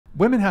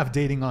women have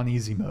dating on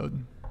easy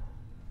mode.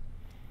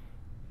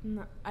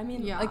 No, I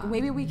mean, like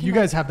maybe we can. You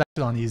guys have that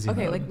shit on easy mode.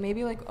 Okay, like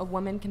maybe like a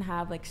woman can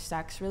have like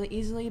sex really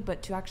easily,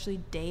 but to actually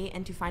date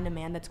and to find a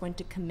man that's going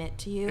to commit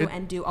to you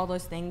and do all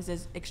those things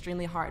is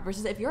extremely hard.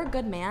 Versus if you're a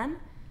good man,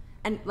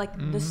 and like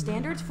the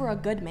standards for a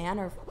good man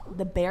are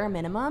the bare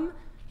minimum,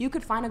 you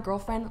could find a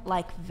girlfriend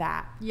like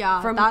that.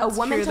 Yeah, from a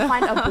woman to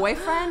find a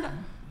boyfriend,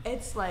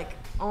 it's like,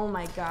 oh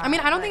my god. I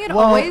mean, I don't think it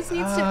always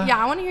needs to. Yeah,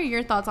 I want to hear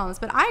your thoughts on this,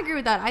 but I agree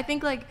with that. I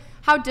think like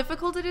how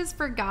difficult it is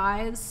for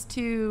guys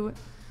to.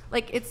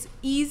 Like, it's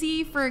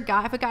easy for a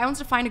guy, if a guy wants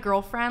to find a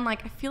girlfriend,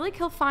 like, I feel like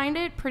he'll find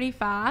it pretty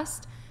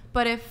fast.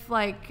 But if,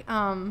 like,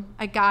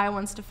 a guy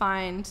wants to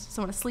find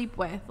someone to sleep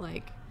with,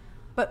 like,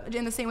 but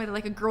in the same way that,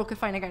 like, a girl could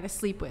find a guy to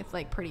sleep with,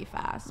 like, pretty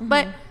fast. Mm-hmm.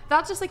 But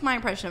that's just, like, my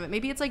impression of it.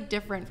 Maybe it's, like,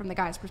 different from the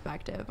guy's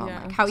perspective on,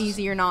 like, how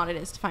easy or not it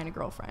is to find a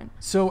girlfriend.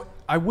 So,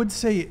 I would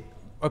say,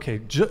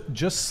 okay,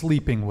 just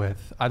sleeping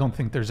with, I don't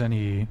think there's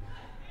any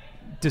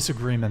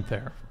disagreement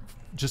there.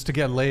 Just to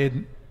get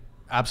laid,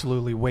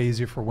 absolutely way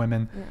easier for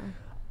women. Yeah.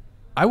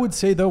 I would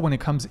say, though, when it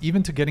comes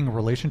even to getting a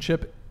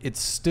relationship, it's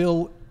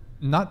still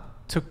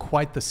not to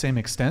quite the same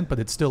extent, but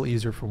it's still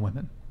easier for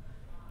women.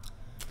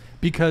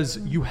 Because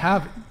you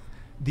have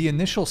the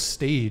initial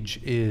stage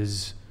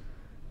it's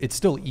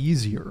still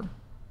easier.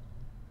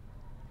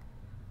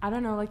 I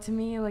don't know, like to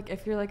me, like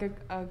if you're like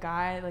a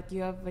guy, like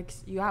you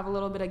have a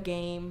little bit of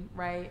game,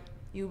 right?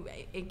 You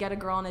get a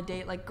girl on a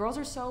date. Like, girls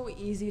are so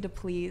easy to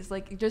please.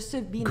 Like, just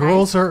to be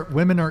nice.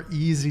 Women are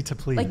easy to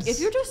please. Like, if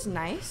you're just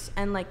nice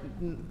and, like,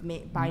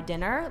 buy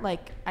dinner,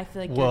 like, I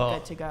feel like you're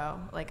good to go,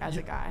 like, as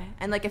a guy.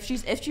 And, like, if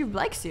she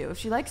likes you,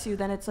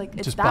 then it's, like,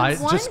 it's just that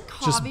one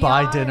just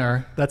buy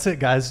dinner. That's it,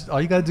 guys. All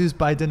you got to do is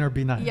buy dinner,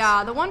 be nice.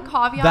 Yeah, the one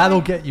caveat.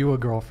 That'll get you a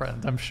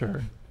girlfriend, I'm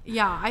sure.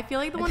 Yeah, I feel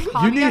like the one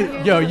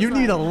caveat you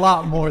need a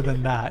lot more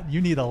than that.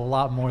 You need a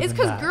lot more than that.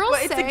 It's because girls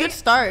say... It's a good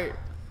start.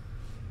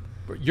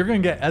 You're gonna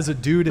get, as a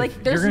dude,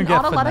 like, there's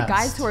not a lot of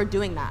guys who are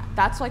doing that.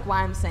 That's like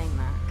why I'm saying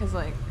that, because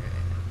like.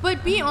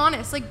 But be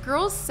honest, like,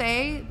 girls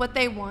say what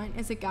they want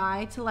is a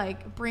guy to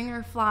like bring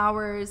her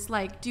flowers,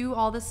 like do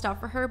all this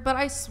stuff for her. But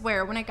I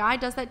swear, when a guy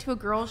does that to a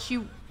girl, she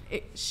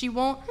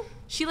won't.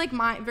 She like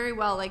might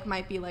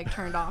be like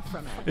turned off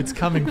from it. It's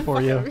coming for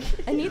you.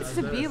 It needs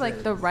to be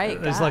like the right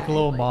guy. There's like a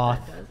little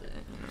moth.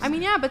 I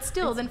mean, yeah, but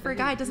still, then for a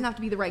guy, it doesn't have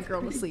to be the right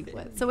girl to sleep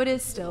with. So it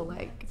is still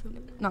like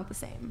not the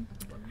same.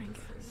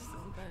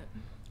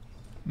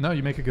 No,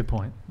 you make a good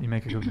point.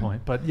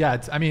 But yeah,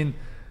 I mean,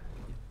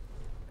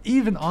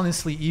 even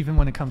honestly, even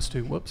when it comes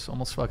to, whoops,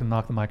 almost fucking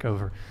knocked the mic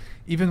over.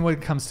 Even when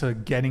it comes to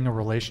getting a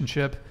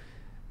relationship,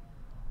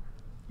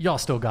 y'all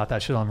still got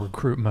that shit on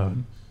recruit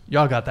mode.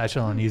 Y'all got that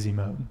shit on easy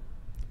mode.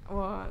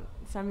 Well,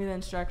 send me the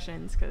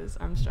instructions because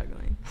I'm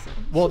struggling. So.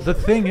 Well, the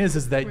thing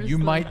is that you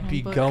might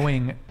be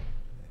going,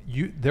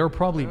 they're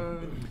probably.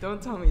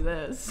 Don't tell me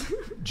this.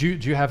 Do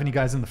you have any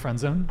guys in the friend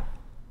zone?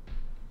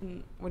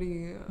 What do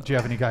you? Do you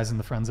have any guys in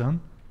the friend zone?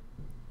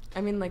 I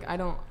mean, like, I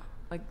don't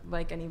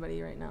like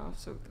anybody right now.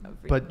 So.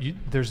 But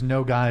there's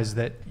no guys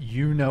that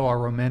are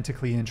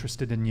romantically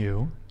interested in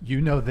you.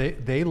 You know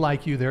they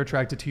like you. They're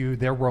attracted to you.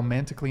 They're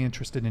romantically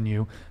interested in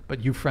you.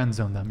 But you friend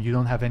zone them. You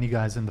don't have any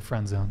guys in the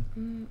friend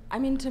zone. I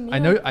mean, to me.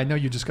 I know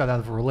you just got out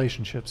of a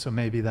relationship, so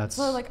maybe that's.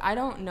 So like, I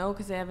don't know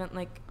because I haven't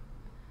like.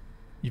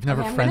 You've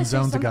never friend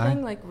zoned a guy?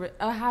 Like,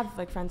 I have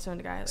like friend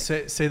zoned a guy. Like,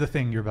 say the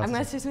thing you're about to say. I'm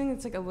gonna say something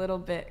that's like a little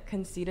bit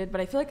conceited, but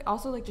I feel like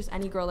also like just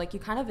any girl, like you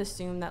kind of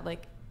assume that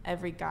like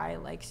every guy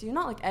likes you.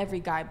 Not like every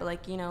guy, but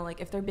like, you know,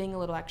 like if they're being a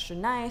little extra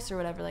nice or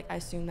whatever, like I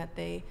assume that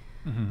they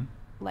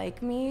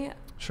like me.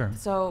 Sure.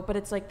 So, but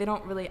it's like they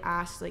don't really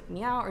ask like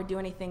me out or do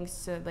anything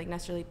to like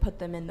necessarily put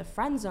them in the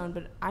friend zone.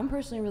 But I'm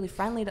personally really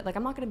friendly. Like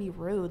I'm not gonna be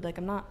rude. Like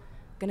I'm not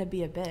gonna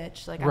be a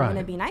bitch. Like I'm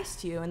gonna be nice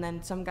to you. And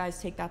then some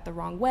guys take that the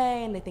wrong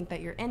way and they think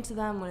that you're into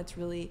them when it's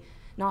really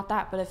not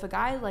that. But if a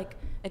guy like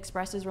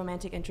expresses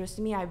romantic interest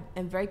in me, I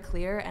am very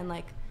clear. And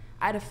like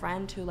I had a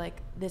friend who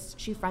like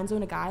she friend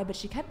zoned a guy, but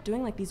she kept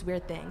doing like these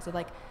weird things of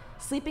like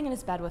sleeping in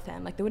his bed with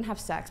him. Like they wouldn't have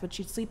sex, but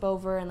she'd sleep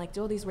over and like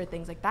do all these weird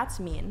things. Like that's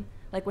mean.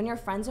 Like when you're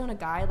friend zone a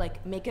guy,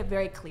 like make it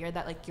very clear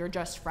that like you're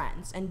just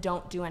friends and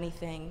don't do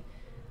anything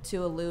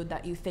to allude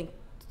that you think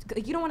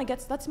like, you don't want to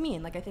get. That's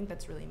mean. Like I think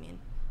that's really mean.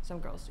 Some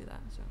girls do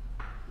that. So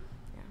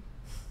yeah.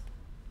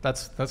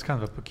 That's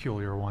kind of a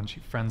peculiar one.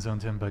 She friend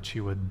zoned him, but she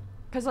would.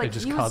 Because like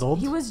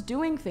he was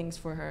doing things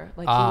for her.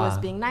 Like he was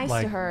being nice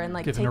to her and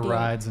like giving her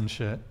rides and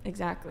shit.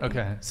 Exactly.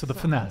 Okay, so the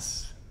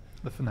finesse.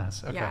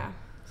 Okay. Yeah.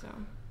 So.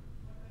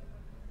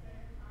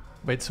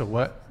 Wait, so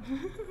what?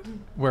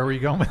 Where were you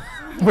going?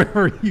 Where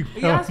were you going with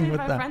that? You asked me if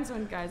I friend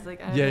zoned guys.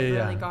 Like I haven't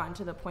really gotten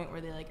to the point where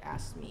they like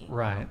asked me.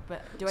 Right.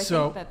 But do I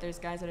think that there's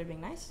guys that are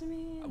being nice to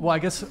me? Well, I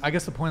guess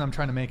the point I'm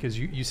trying to make is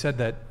you said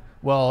that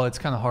it's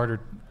kind of harder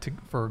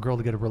for a girl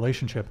to get a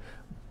relationship,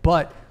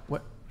 but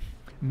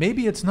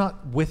maybe it's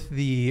not with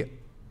the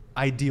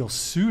ideal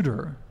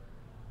suitor,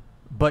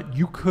 but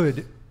you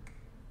could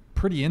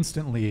pretty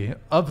instantly,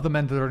 of the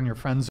men that are in your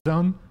friend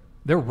zone,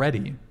 they're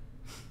ready.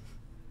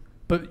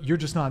 But you're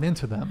just not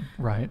into them,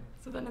 right?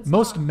 So then it's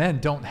most men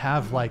don't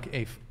have like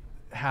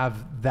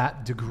have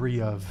that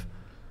degree of,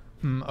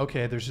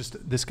 okay, there's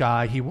just this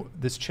guy,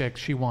 this chick,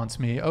 she wants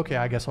me. Okay,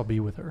 I guess I'll be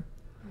with her.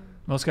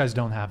 Most guys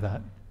don't have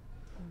that.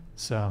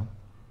 So,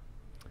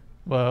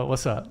 well,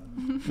 what's up?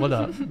 What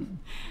up?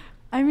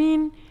 I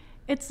mean,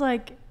 it's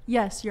like,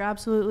 yes, you're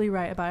absolutely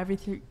right about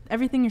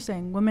everything you're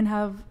saying. Women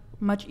have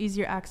much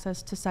easier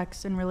access to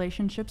sex and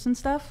relationships and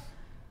stuff.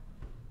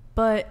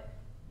 But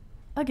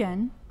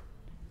again,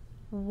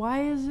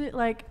 why is it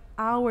like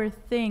our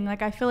thing?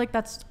 Like, I feel like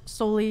that's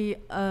solely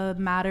a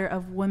matter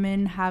of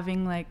women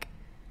having like,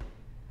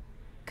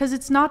 because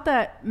it's not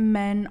that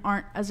men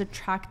aren't as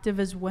attractive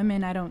as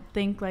women, I don't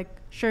think. Like,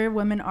 sure,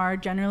 women are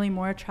generally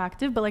more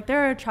attractive, but like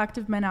there are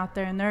attractive men out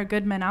there and there are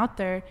good men out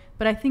there.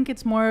 But I think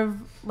it's more of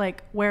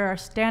like where our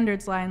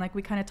standards lie. And like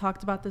we kind of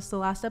talked about this the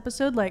last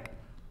episode. Like,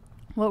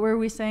 what were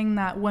we saying?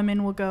 That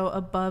women will go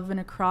above and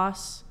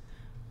across,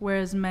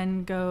 whereas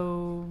men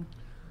go.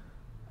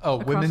 Oh,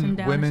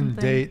 women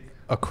date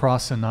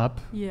across and up.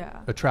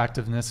 Yeah.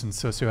 Attractiveness and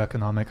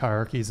socioeconomic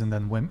hierarchies, and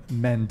then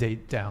men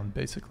date down,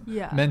 basically.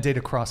 Yeah. Men date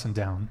across and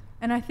down.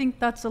 And I think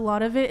that's a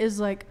lot of it is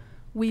like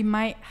we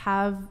might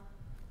have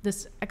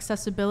this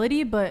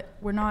accessibility, but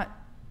we're not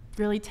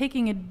really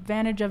taking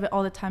advantage of it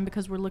all the time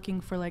because we're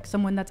looking for like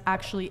someone that's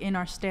actually in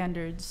our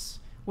standards.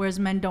 Whereas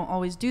men don't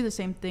always do the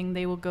same thing.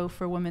 They will go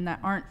for women that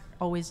aren't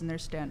always in their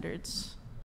standards.